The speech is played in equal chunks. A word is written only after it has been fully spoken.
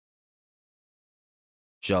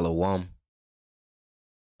Shalawam,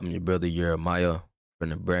 I'm your brother Jeremiah from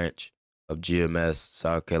the branch of GMS,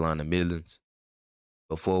 South Carolina Midlands.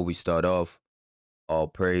 Before we start off, all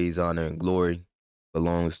praise, honor, and glory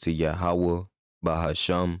belongs to Yahawah,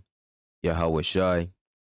 Bahasham, Yahawashi,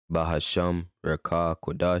 Bahasham, Rekah,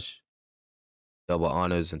 Kodash. Double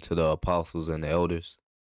honors unto the apostles and the elders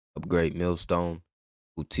of Great Millstone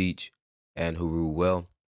who teach and who rule well.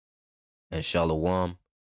 And Shalawam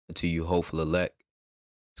unto you hopeful elect,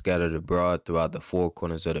 scattered abroad throughout the four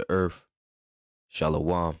corners of the earth.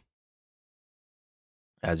 Shalawam.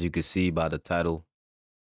 As you can see by the title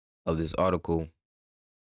of this article,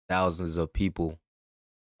 thousands of people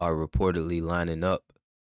are reportedly lining up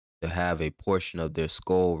to have a portion of their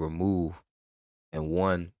skull removed and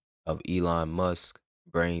one of Elon Musk's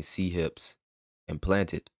brain C-hips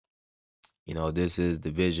implanted. This is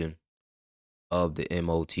the vision of the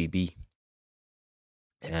M.O.T.B.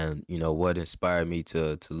 And, what inspired me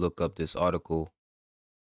to look up this article,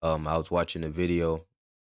 I was watching a video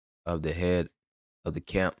of the head of the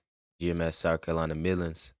camp, GMS South Carolina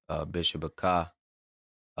Midlands, Bishop Akah.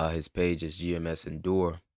 His page is GMS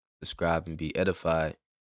Endure, Subscribe and Be Edified.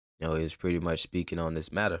 He's pretty much speaking on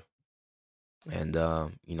this matter. And,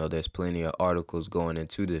 there's plenty of articles going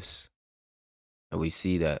into this. And we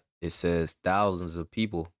see that it says thousands of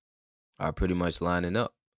people are pretty much lining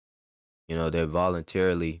up. They're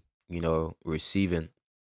voluntarily, receiving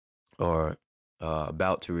or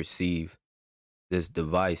about to receive this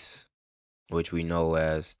device, which we know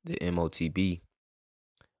as the M.O.T.B.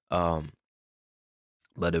 But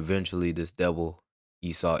eventually this devil,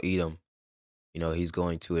 Esau Edom, he's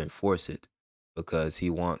going to enforce it because he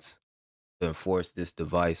wants to enforce this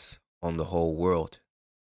device on the whole world.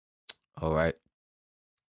 All right.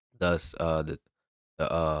 Thus, the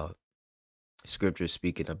scripture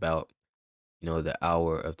speaking about, the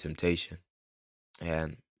hour of temptation.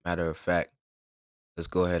 And matter of fact, let's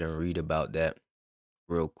go ahead and read about that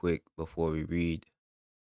real quick before we read,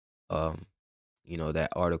 that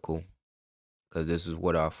article, because this is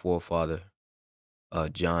what our forefather,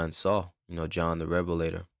 John saw. John the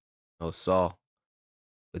Revelator, saw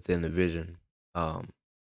within the vision. I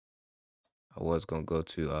was going to go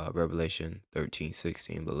to Revelation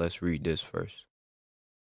 13:16, but let's read this first.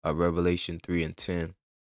 Revelation 3:10.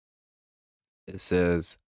 It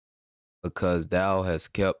says, because thou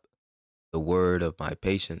hast kept the word of my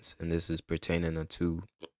patience, and this is pertaining unto,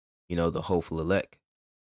 the hopeful elect,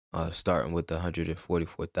 starting with the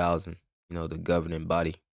 144,000, the governing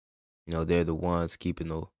body. They're the ones keeping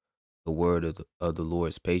the word of the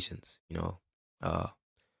Lord's patience,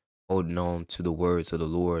 holding on to the words of the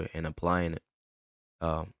Lord and applying it,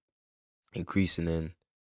 increasing in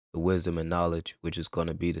the wisdom and knowledge, which is going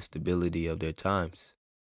to be the stability of their times.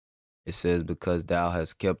 It says, because thou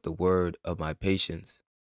hast kept the word of my patience,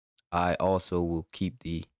 I also will keep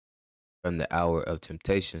thee from the hour of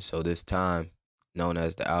temptation. So this time, known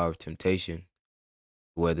as the hour of temptation,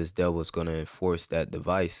 where this devil is going to enforce that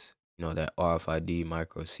device, that RFID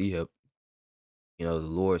micro C-hip, the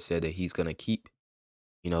Lord said that he's going to keep,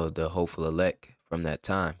 the hopeful elect from that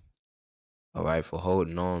time. All right, for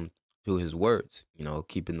holding on to his words,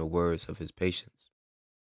 keeping the words of his patience.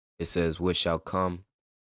 It says, which shall come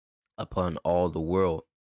upon all the world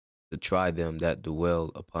to try them that dwell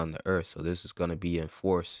upon the earth. So this is going to be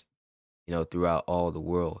enforced, throughout all the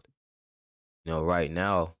world. Right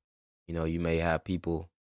now, you may have people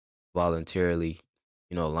voluntarily,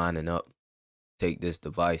 lining up, take this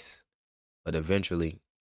device, but eventually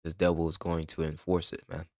this devil is going to enforce it,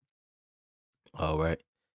 man. All right.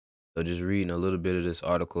 So just reading a little bit of this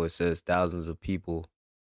article, it says thousands of people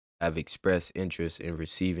have expressed interest in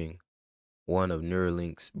receiving one of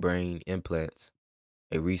Neuralink's brain implants.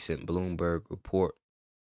 A recent Bloomberg report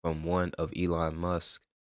from one of Elon Musk's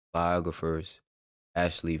biographers,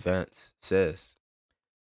 Ashley Vance, says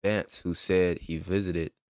Vance, who said he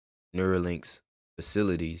visited Neuralink's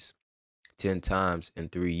facilities 10 times in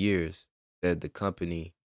 3 years, said the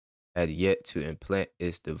company had yet to implant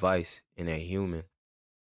its device in a human,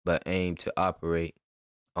 but aimed to operate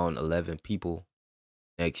on 11 people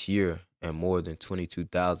next year and more than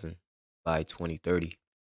 22,000 by 2030.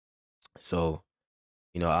 So,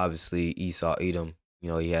 obviously Esau Edom,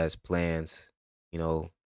 he has plans,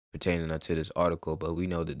 pertaining to this article, but we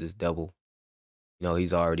know that this devil,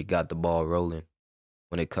 he's already got the ball rolling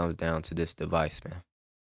when it comes down to this device, man.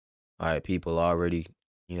 All right, people already,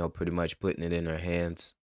 pretty much putting it in their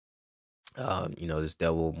hands. This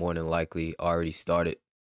devil more than likely already started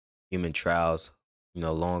human trials,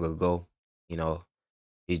 long ago.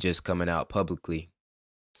 He's just coming out publicly,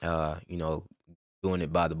 doing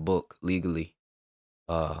it by the book legally.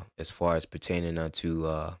 as far as pertaining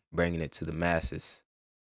unto bringing it to the masses.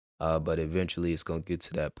 But eventually it's going to get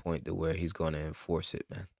to that point to where he's going to enforce it,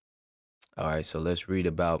 man. All right, so let's read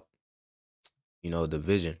about, the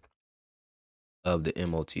vision of the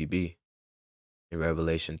M.O.T.B in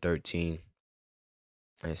Revelation 13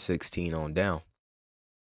 and 16 on down.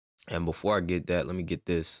 And before I get that, let me get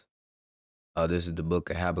this. This is the book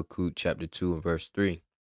of Habakkuk, chapter 2 and verse 3.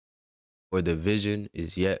 For the vision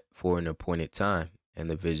is yet for an appointed time, and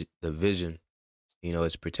the vision,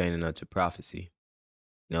 is pertaining unto prophecy.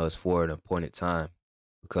 It's for an appointed time,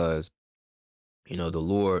 because the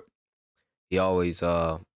Lord, he always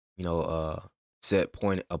set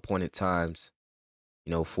appointed times,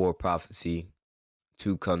 for prophecy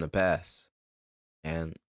to come to pass.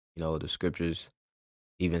 And the scriptures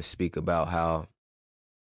even speak about how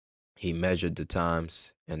he measured the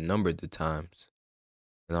times and numbered the times.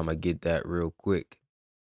 And I'm gonna get that real quick,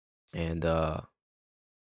 and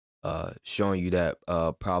showing you that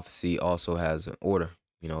prophecy also has an order,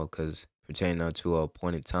 because pertaining unto a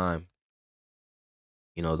appointed time,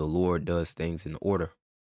 the Lord does things in order.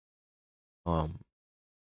 Um,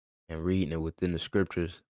 and reading it within the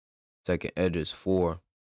scriptures, Second Esdras 4,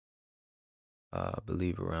 I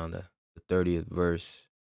believe around the 30th verse.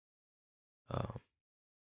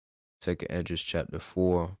 Second Esdras chapter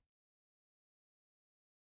 4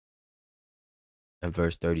 and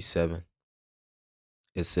verse 37.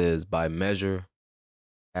 It says, "By measure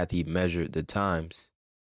hath he measured the times,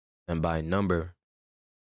 and by number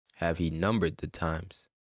have he numbered the times,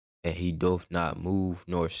 and he doth not move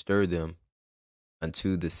nor stir them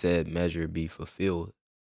unto the said measure be fulfilled."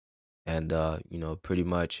 And pretty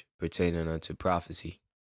much pertaining unto prophecy,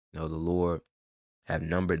 the Lord have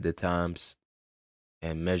numbered the times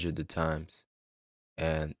and measured the times,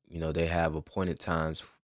 and they have appointed times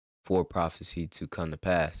for prophecy to come to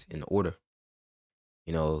pass in order.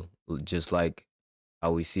 Just like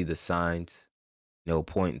how we see the signs,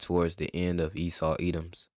 pointing towards the end of Esau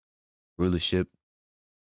Edom's rulership,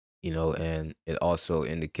 and it also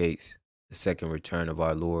indicates the second return of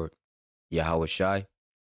our Lord Yahawashi.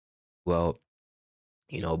 Well,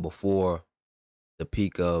 before the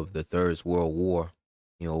peak of the Third World War,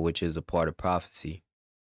 which is a part of prophecy,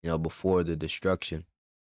 before the destruction,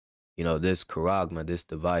 this charagma, this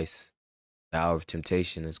device, the hour of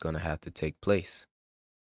temptation, is going to have to take place.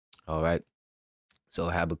 All right. So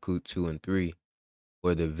Habakkuk 2 and 3,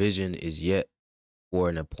 where the vision is yet for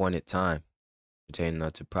an appointed time, pertaining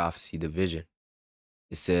unto prophecy, the vision.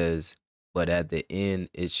 It says, "But at the end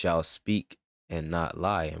it shall speak and not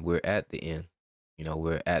lie." And we're at the end.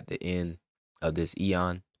 We're at the end of this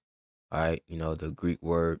eon. All right. The Greek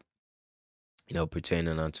word,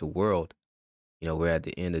 pertaining unto world. We're at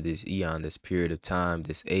the end of this eon, this period of time,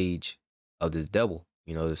 this age of this devil,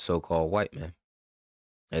 the so-called white man.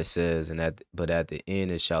 It says, but at the end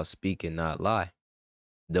it shall speak and not lie.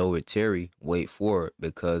 Though it tarry, wait for it,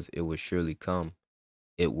 because it will surely come.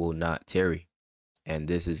 It will not tarry. And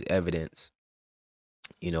this is evidence,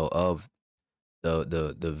 of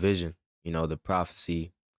the vision, the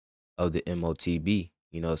prophecy of the M.O.T.B,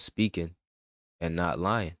 speaking and not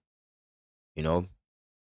lying.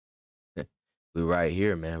 We're right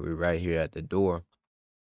here, man. We're right here at the door.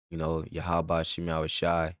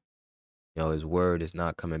 Yahawashi, his word is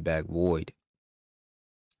not coming back void.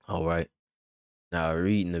 All right. Now,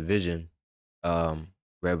 reading the vision,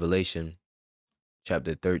 Revelation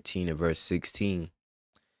chapter 13 and verse 16,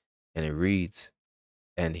 and it reads,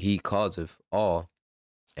 "And he causeth all,"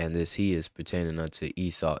 and this he is pertaining unto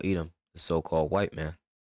Esau Edom, the so-called white man,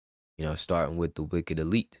 starting with the wicked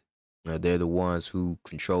elite. They're the ones who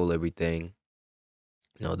control everything,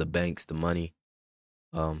 the banks, the money,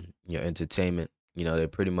 your entertainment. They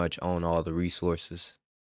pretty much own all the resources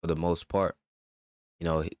for the most part.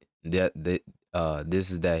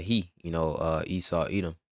 This is that he, Esau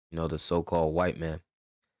Edom, the so-called white man.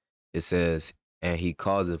 It says, "And he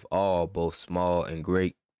causeth all, both small and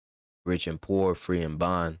great, rich and poor, free and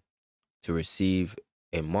bond, to receive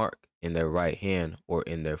a mark in their right hand or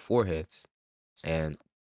in their foreheads." And,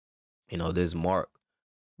 this mark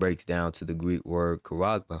breaks down to the Greek word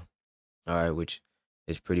charagma, all right, which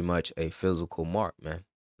is pretty much a physical mark, man.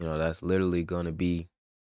 That's literally going to be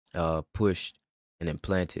pushed and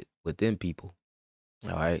implanted within people,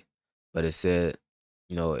 all right. But it said,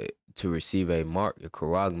 to receive a mark, a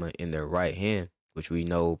charagma, in their right hand, which we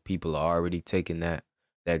know people are already taking that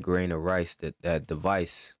grain of rice, that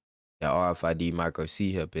device, that RFID micro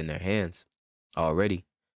C chip in their hands already.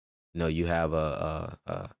 You have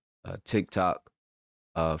a TikTok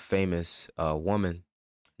famous woman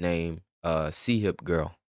named C hip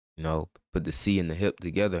girl. Put the C and the hip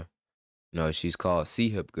together. She's called Sea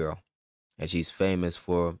Hip Girl, and she's famous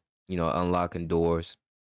for unlocking doors,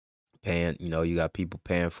 paying. You got people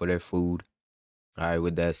paying for their food. All right,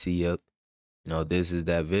 with that Sea Hip, this is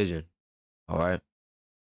that vision. All right,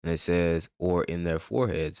 and it says or in their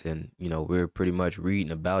foreheads, and we're pretty much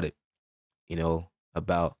reading about it.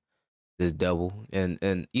 About this devil,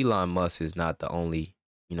 and Elon Musk is not the only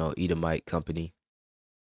Edomite company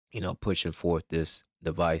pushing forth this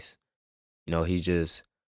device. He's just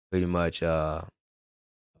pretty much a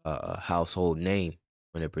household name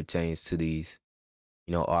when it pertains to these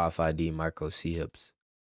RFID micro C hips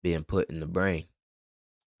being put in the brain.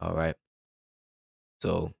 All right,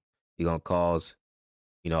 so you're gonna cause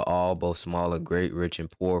all, both small and great, rich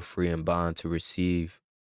and poor, free and bond, to receive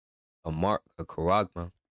a mark, a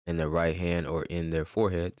charagma, in their right hand or in their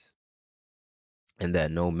foreheads, and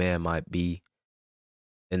that no man might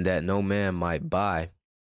buy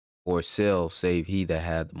or sell save he that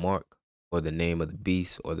had the mark, or the name of the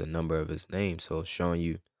beast, or the number of his name. So it's showing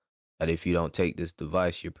you that if you don't take this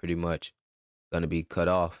device, you're pretty much going to be cut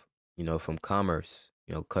off, from commerce,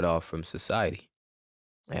 cut off from society.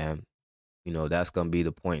 And, that's going to be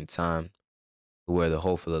the point in time where the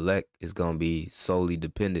hopeful elect is going to be solely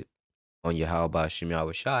dependent on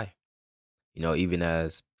Yahawashi. Even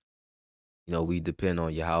as, we depend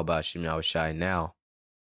on Yahawashi now,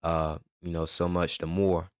 so much the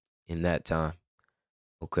more in that time.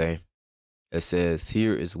 Okay. It says,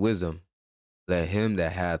 here is wisdom. Let him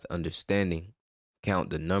that hath understanding count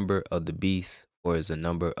the number of the beast, for is the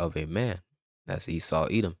number of a man. That's Esau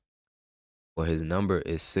Edom. For his number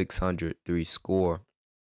is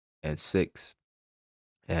 636.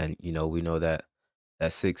 And, we know that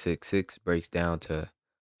 666 breaks down to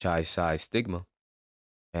Chai Sai stigma.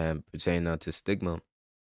 And pertaining unto stigma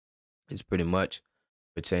is pretty much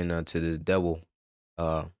pertaining unto this devil,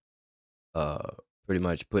 uh, pretty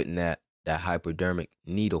much putting that hypodermic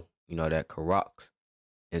needle, that Karox,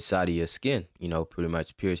 inside of your skin, pretty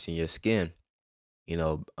much piercing your skin,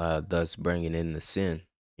 thus bringing in the sin.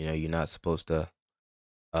 You're not supposed to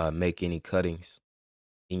make any cuttings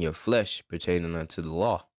in your flesh pertaining unto the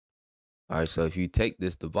law. All right, so if you take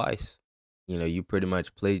this device, you pretty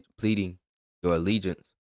much pleading your allegiance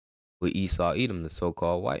with Esau Edom, the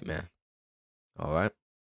so-called white man. All right,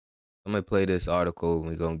 I'm gonna play this article and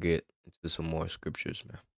we're gonna get into some more scriptures,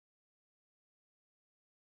 man.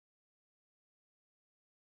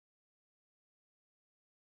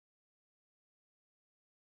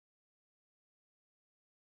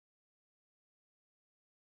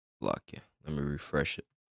 Block it. Let me refresh it.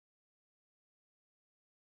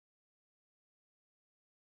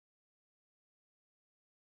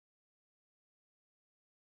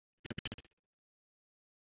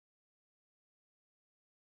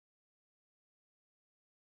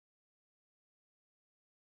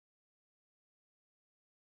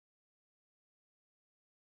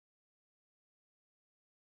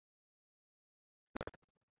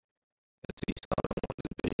 Let's see, so I don't want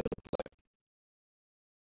this video to play.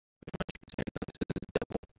 Pretty much pertaining unto this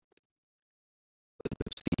devil, putting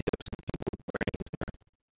the seed of some people's brains, man.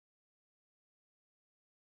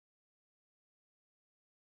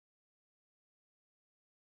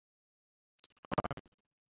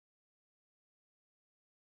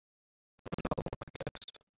 No, I guess.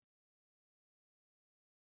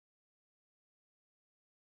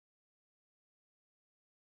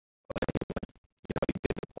 But anyway, you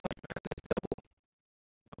get the point, man. This devil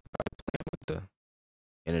probably playing with the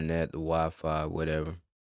internet, the Wi-Fi, whatever.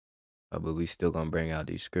 But we still gonna bring out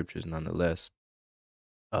these scriptures nonetheless.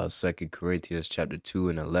 2 Corinthians chapter 2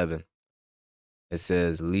 and 11. It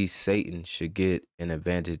says, "Least Satan should get an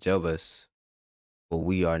advantage of us, for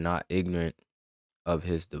we are not ignorant of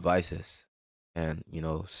his devices." And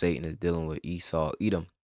Satan is dealing with Esau Edom,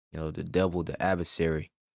 the devil, the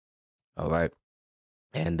adversary. All right,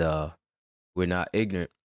 and we're not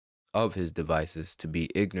ignorant of his devices. To be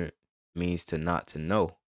ignorant means to not to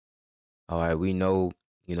know. All right, we know,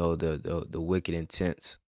 the wicked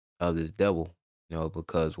intents of this devil,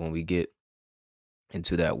 because when we get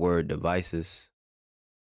into that word devices,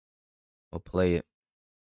 we'll play it.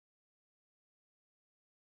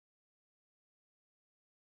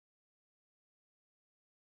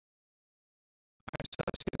 All right, so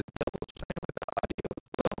I see the devil's playing with the audio as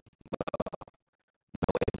well. No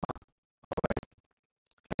M.O.T.B. All right,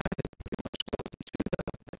 and it pretty much goes into the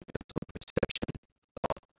mental perception,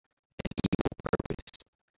 thought, and evil purpose,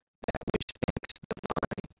 that which thinks the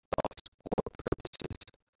mind, thoughts, or purposes.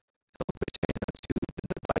 So pertaining unto the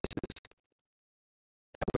devices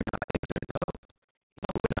that we're not ignorant of,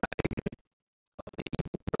 we're not ignorant of the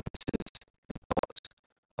evil purposes and thoughts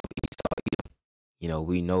of Esau Edom.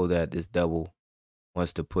 We know that this devil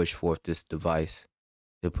wants to push forth this device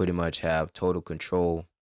to pretty much have total control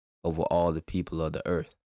over all the people of the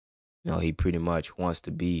earth. He pretty much wants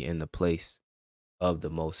to be in the place of the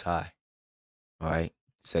Most High. All right.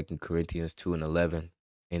 2 Corinthians 2:11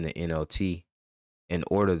 in the NLT, in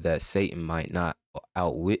order that Satan might not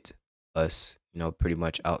outwit us, pretty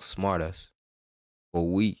much outsmart us. For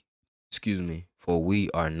we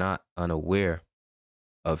are not unaware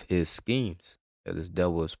of his schemes. That this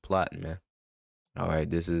devil is plotting, man. All right.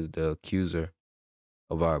 This is the accuser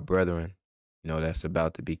of our brethren, that's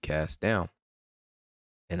about to be cast down.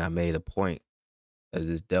 And I made a point as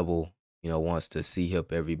this devil, wants to see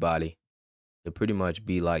up everybody to pretty much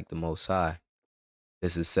be like the Most High.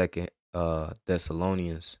 This is Second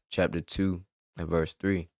Thessalonians chapter 2 and verse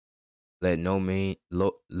 3. Let no man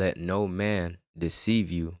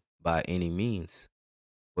deceive you by any means,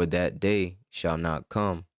 for that day shall not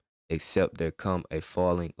come except there come a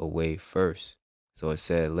falling away first. So it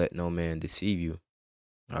said, let no man deceive you.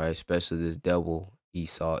 All right, especially this devil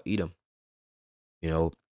Esau Edom.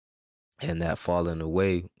 And that falling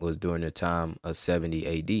away was during the time of 70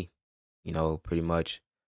 AD. Pretty much,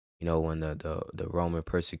 when the Roman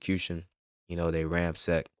persecution, they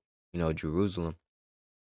ransacked, Jerusalem.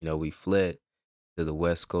 We fled to the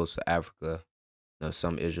west coast of Africa.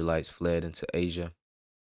 Some Israelites fled into Asia.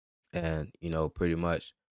 And, pretty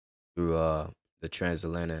much through the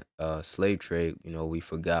transatlantic slave trade, we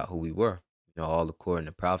forgot who we were. All according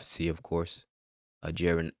to prophecy, of course.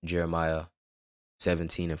 Jeremiah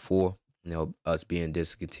 17:4, us being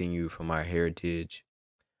discontinued from our heritage.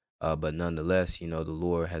 But nonetheless, the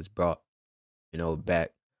Lord has brought,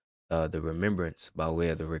 back the remembrance by way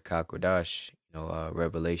of the Rikakodash,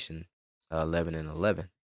 Revelation 11:11.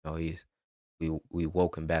 We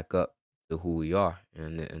woken back up to who we are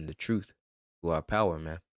and the truth, to our power,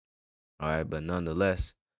 man. All right, but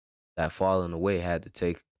nonetheless, that falling away had to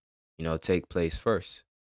take place first.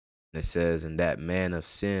 And it says, and that man of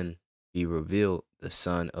sin be revealed, the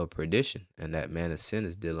son of perdition. And that man of sin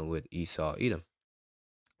is dealing with Esau Edom.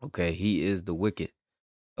 Okay, he is the wicked,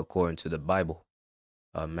 according to the Bible.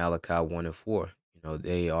 Malachi 1:4.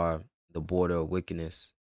 They are the border of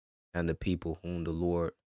wickedness and the people whom the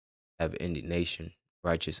Lord have indignation,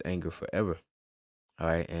 righteous anger forever. All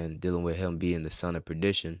right, and dealing with him being the son of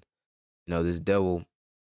perdition. This devil,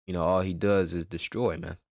 all he does is destroy,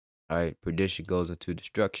 man. All right, perdition goes into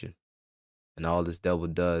destruction. And all this devil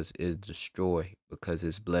does is destroy, because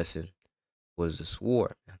his blessing was the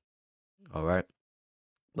sword, man. All right.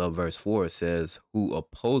 But verse 4 says, who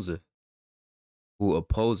opposeth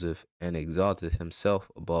and exalteth himself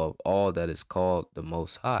above all that is called the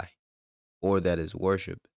Most High, or that is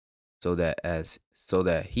worshipped, so that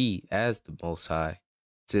he as the Most High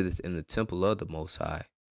sitteth in the temple of the Most High,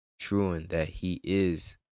 shewing that he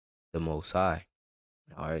is the Most High.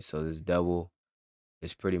 All right, so this devil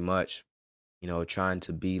is pretty much, trying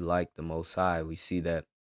to be like the Most High. We see that,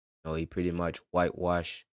 he pretty much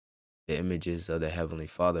whitewashed the images of the Heavenly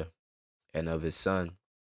Father and of his Son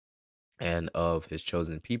and of his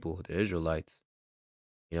chosen people, the Israelites.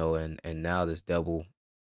 And now this devil,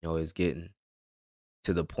 is getting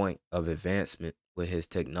to the point of advancement with his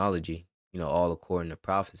technology, all according to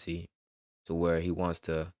prophecy, to where he wants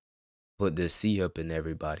to put this sea up in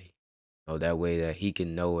everybody. That way that he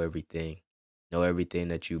can know everything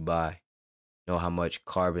that you buy, know how much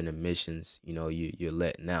carbon emissions, you're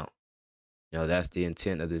letting out. That's the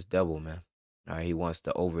intent of this devil, man. All right, he wants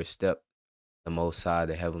to overstep the Most High,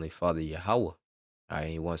 the Heavenly Father, Yahawah. All right,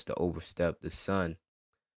 he wants to overstep the Son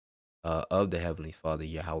of the Heavenly Father,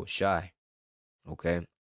 Yahawashi. Okay,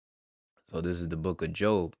 so this is the book of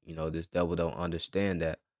Job. This devil don't understand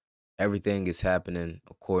that everything is happening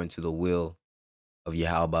according to the will of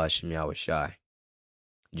Yahawashi.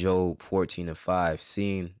 Job 14:5,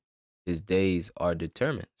 seeing his days are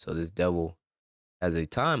determined. So this devil has a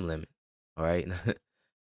time limit. All right.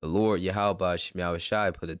 The Lord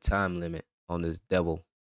Yahawashi put a time limit on this devil.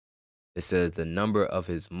 It says, the number of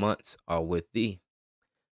his months are with thee.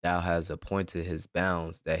 Thou hast appointed his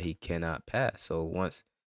bounds that he cannot pass. So once,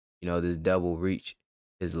 this devil reach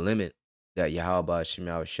his limit that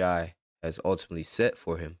Yahawashi has ultimately set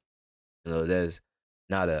for him, there's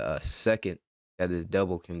not a second that this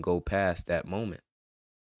devil can go past that moment.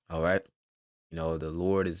 All right. The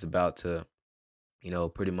Lord is about to,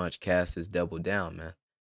 pretty much cast this devil down, man.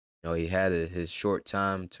 He had his short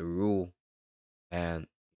time to rule, and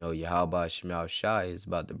Yahawashi is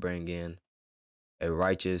about to bring in a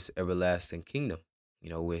righteous, everlasting kingdom,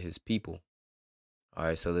 with his people. All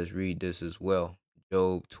right, so let's read this as well.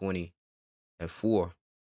 Job 20:4.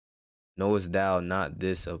 Knowest thou not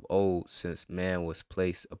this of old, since man was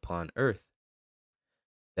placed upon earth,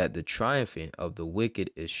 that the triumphing of the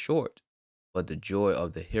wicked is short, but the joy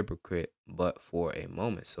of the hypocrite but for a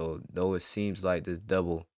moment? So though it seems like this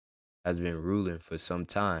devil has been ruling for some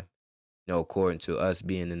time, according to us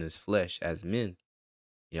being in this flesh as men,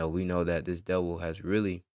 we know that this devil has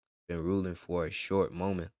really been ruling for a short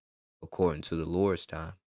moment, according to the Lord's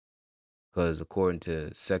time. Because according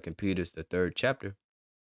to 2 Peter, the 3rd chapter,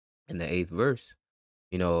 in the 8th verse,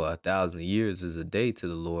 1,000 years is a day to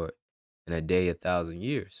the Lord, and a day 1,000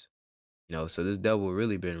 years. So this devil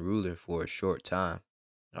really been ruling for a short time,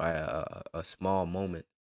 all right, a small moment,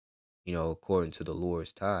 according to the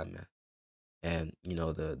Lord's time, man. And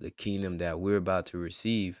the kingdom that we're about to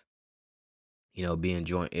receive, being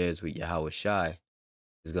joint heirs with Yahawashi,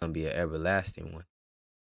 is going to be an everlasting one.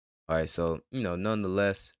 All right, so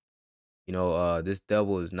nonetheless, this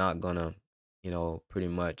devil is not gonna, pretty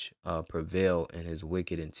much prevail in his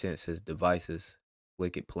wicked intents, his devices,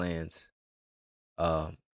 wicked plans,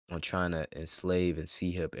 on trying to enslave and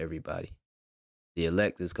see-hip everybody. The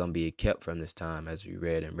elect is gonna be kept from this time, as we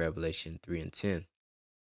read in Revelation 3:10.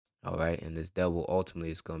 All right, and this devil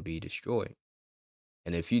ultimately is gonna be destroyed.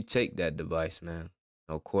 And if you take that device, man,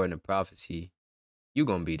 according to prophecy, you're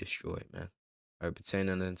gonna be destroyed, man. All right,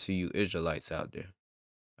 pertaining unto you Israelites out there.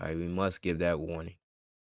 All right, we must give that warning.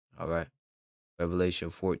 All right. Revelation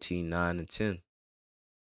 14:9-10.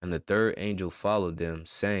 And the third angel followed them,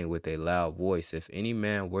 saying with a loud voice, if any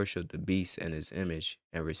man worship the beast and his image,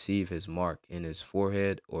 and receive his mark in his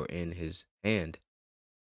forehead or in his hand,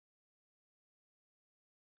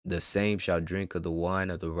 the same shall drink of the wine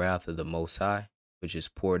of the wrath of the Most High, which is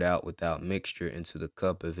poured out without mixture into the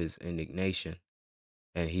cup of his indignation.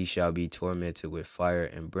 And he shall be tormented with fire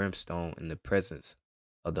and brimstone in the presence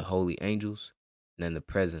of the holy angels and in the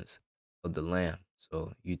presence of the Lamb.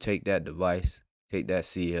 So you take that device, take that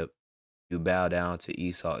C-hip, you bow down to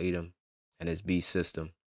Esau Edom and his beast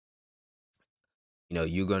system.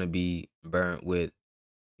 You're going to be burnt with,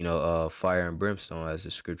 fire and brimstone, as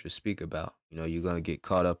the scriptures speak about. You're going to get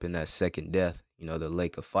caught up in that second death, the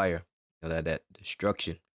lake of fire, that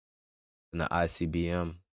destruction and the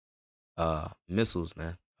ICBM missiles,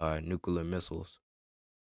 man, nuclear missiles.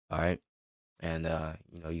 All right. And,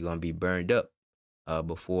 you're going to be burned up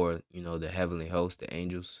before, the heavenly host, the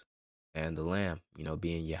angels, and the Lamb,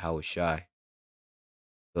 being Yahawashi.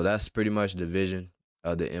 So that's pretty much the vision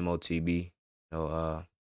of the M.O.T.B. Lord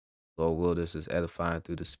will, this is edifying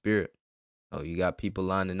through the Spirit. You got people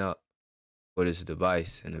lining up for this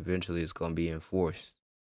device, and eventually it's going to be enforced.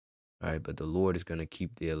 All right, but the Lord is going to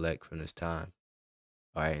keep the elect from this time.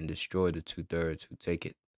 All right, and destroy the 2/3 who take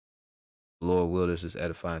it. The Lord will, this is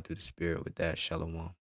edifying through the Spirit. With that, Shalawam.